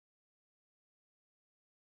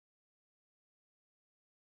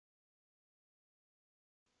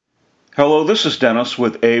Hello, this is Dennis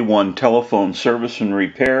with A1 Telephone Service and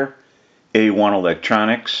Repair, A1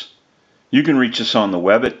 Electronics. You can reach us on the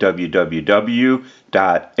web at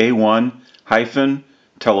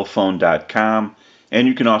www.a1-telephone.com, and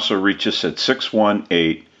you can also reach us at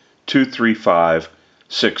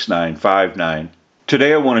 618-235-6959.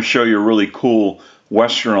 Today I want to show you a really cool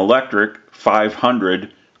Western Electric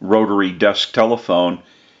 500 rotary desk telephone,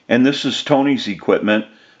 and this is Tony's equipment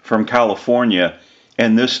from California.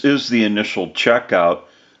 And this is the initial checkout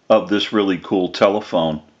of this really cool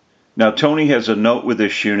telephone. Now Tony has a note with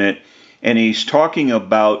this unit, and he's talking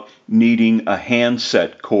about needing a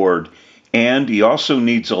handset cord, and he also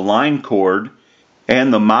needs a line cord,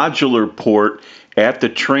 and the modular port at the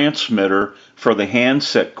transmitter for the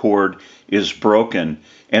handset cord is broken,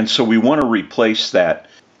 and so we want to replace that.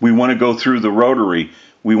 We want to go through the rotary.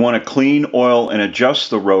 We want to clean, oil, and adjust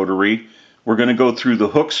the rotary. We're going to go through the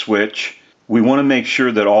hook switch. We want to make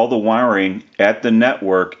sure that all the wiring at the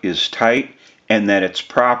network is tight and that it's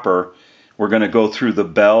proper. We're going to go through the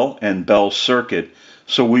bell and bell circuit.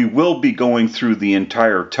 So we will be going through the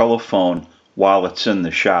entire telephone while it's in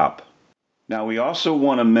the shop. Now we also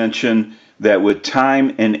want to mention that with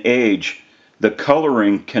time and age, the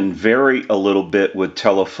coloring can vary a little bit with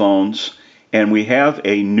telephones, and we have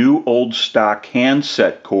a new old stock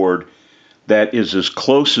handset cord that is as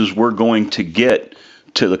close as we're going to get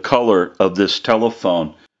to the color of this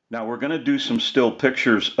telephone. Now we're going to do some still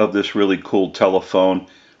pictures of this really cool telephone.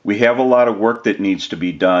 We have a lot of work that needs to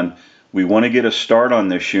be done. We want to get a start on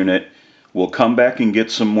this unit. We'll come back and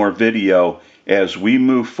get some more video as we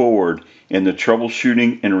move forward in the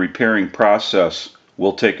troubleshooting and repairing process.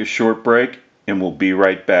 We'll take a short break and we'll be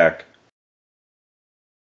right back.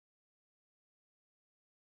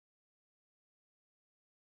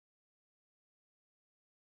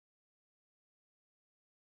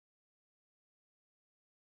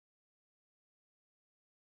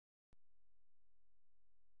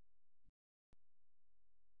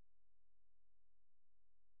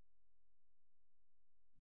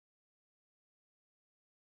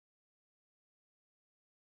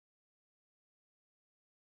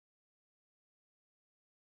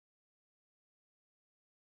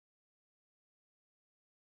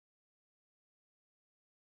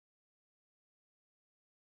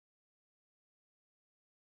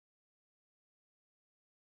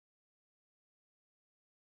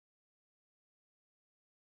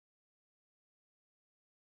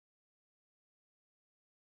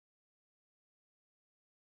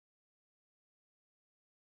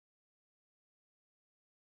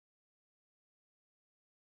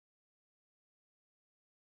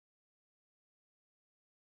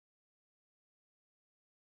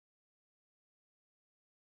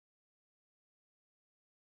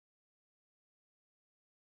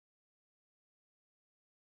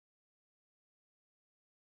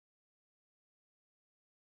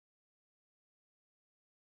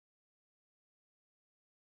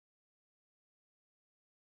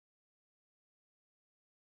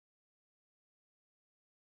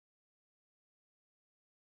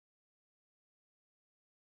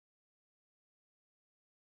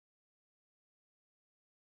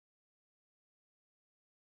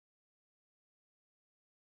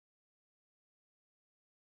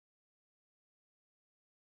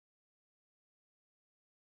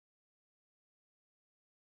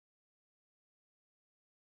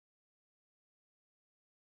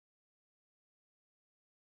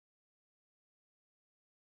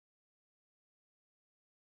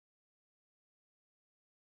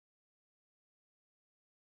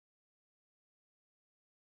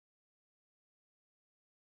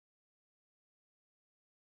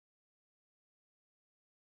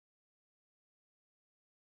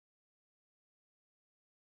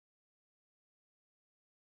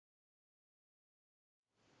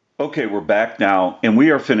 Okay, we're back now, and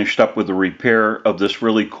we are finished up with the repair of this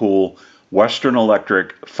really cool Western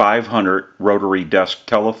Electric 500 rotary desk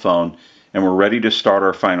telephone, and we're ready to start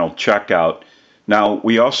our final checkout. Now,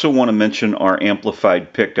 we also want to mention our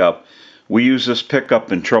amplified pickup. We use this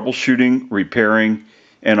pickup in troubleshooting, repairing,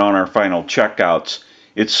 and on our final checkouts.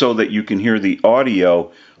 It's so that you can hear the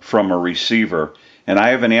audio from a receiver. And I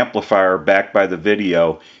have an amplifier back by the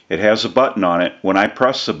video. It has a button on it. When I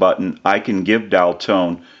press the button, I can give dial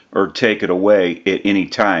tone or take it away at any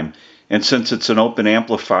time. And since it's an open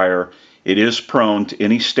amplifier, it is prone to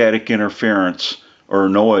any static interference or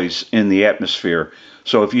noise in the atmosphere.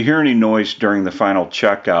 So if you hear any noise during the final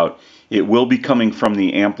checkout, it will be coming from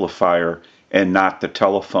the amplifier and not the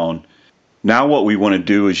telephone. Now what we want to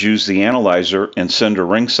do is use the analyzer and send a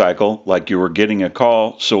ring cycle like you were getting a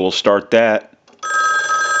call, so we'll start that.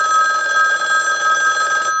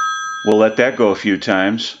 We'll let that go a few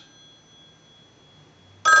times.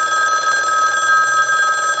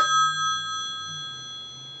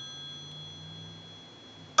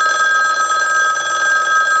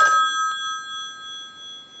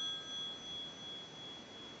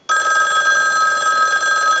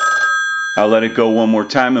 I'll let it go one more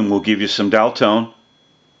time and we'll give you some dial tone.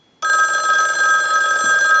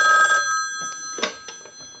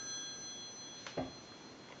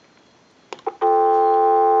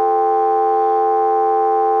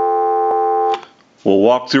 We'll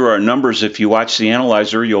walk through our numbers. If you watch the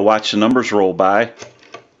analyzer, you'll watch the numbers roll by.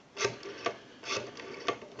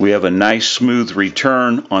 We have a nice smooth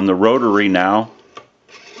return on the rotary now.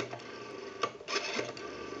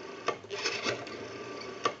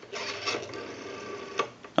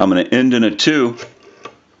 I'm going to end in a 2.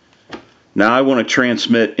 Now I want to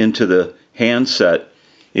transmit into the handset.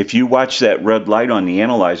 If you watch that red light on the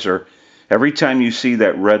analyzer, every time you see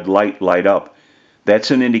that red light light up,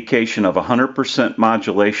 that's an indication of 100%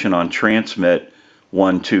 modulation on transmit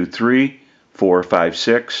 1, 2, 3, 4, 5,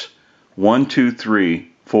 6. 1, 2,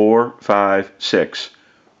 3, 4, 5, 6.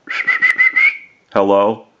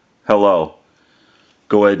 Hello, hello.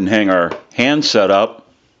 Go ahead and hang our handset up.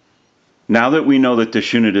 Now that we know that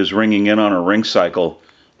this unit is ringing in on a ring cycle,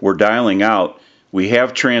 we're dialing out. We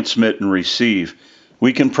have transmit and receive.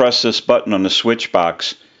 We can press this button on the switch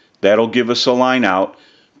box. That'll give us a line out,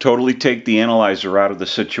 totally take the analyzer out of the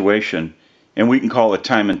situation, and we can call a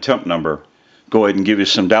time and temp number. Go ahead and give you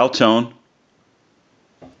some dial tone.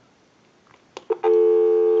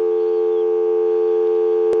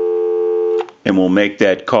 And we'll make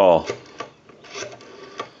that call.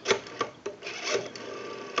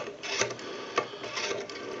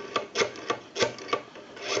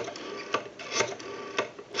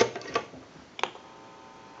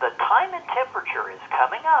 The time and temperature is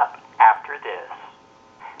coming up after this.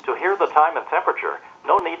 To hear the time and temperature,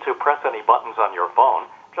 no need to press any buttons on your phone.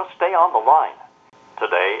 Just stay on the line.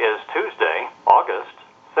 Today is Tuesday, August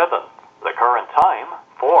 7th. The current time,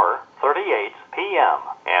 4:38 p.m.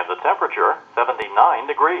 and the temperature, 79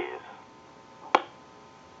 degrees.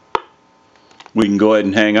 We can go ahead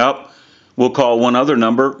and hang up. We'll call one other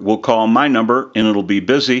number. We'll call my number, and it'll be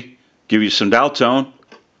busy. Give you some dial tone.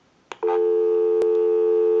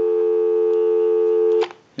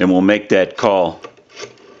 And we'll make that call.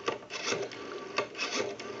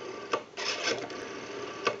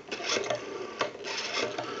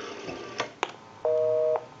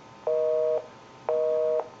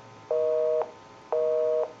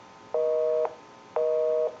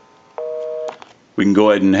 We can go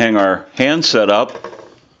ahead and hang our handset up.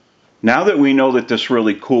 Now that we know that this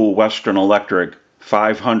really cool Western Electric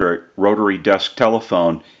 500 rotary desk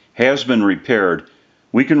telephone has been repaired,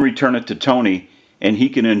 we can return it to Tony and he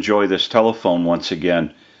can enjoy this telephone once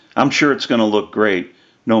again. I'm sure it's going to look great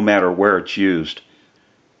no matter where it's used.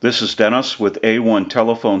 This is Dennis with A1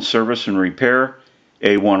 Telephone Service and Repair,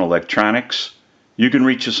 A1 Electronics. You can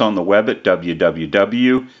reach us on the web at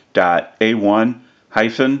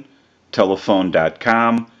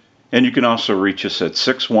www.a1-telephone.com, and you can also reach us at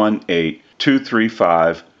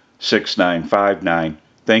 618-235-6959.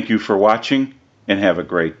 Thank you for watching and have a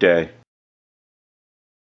great day.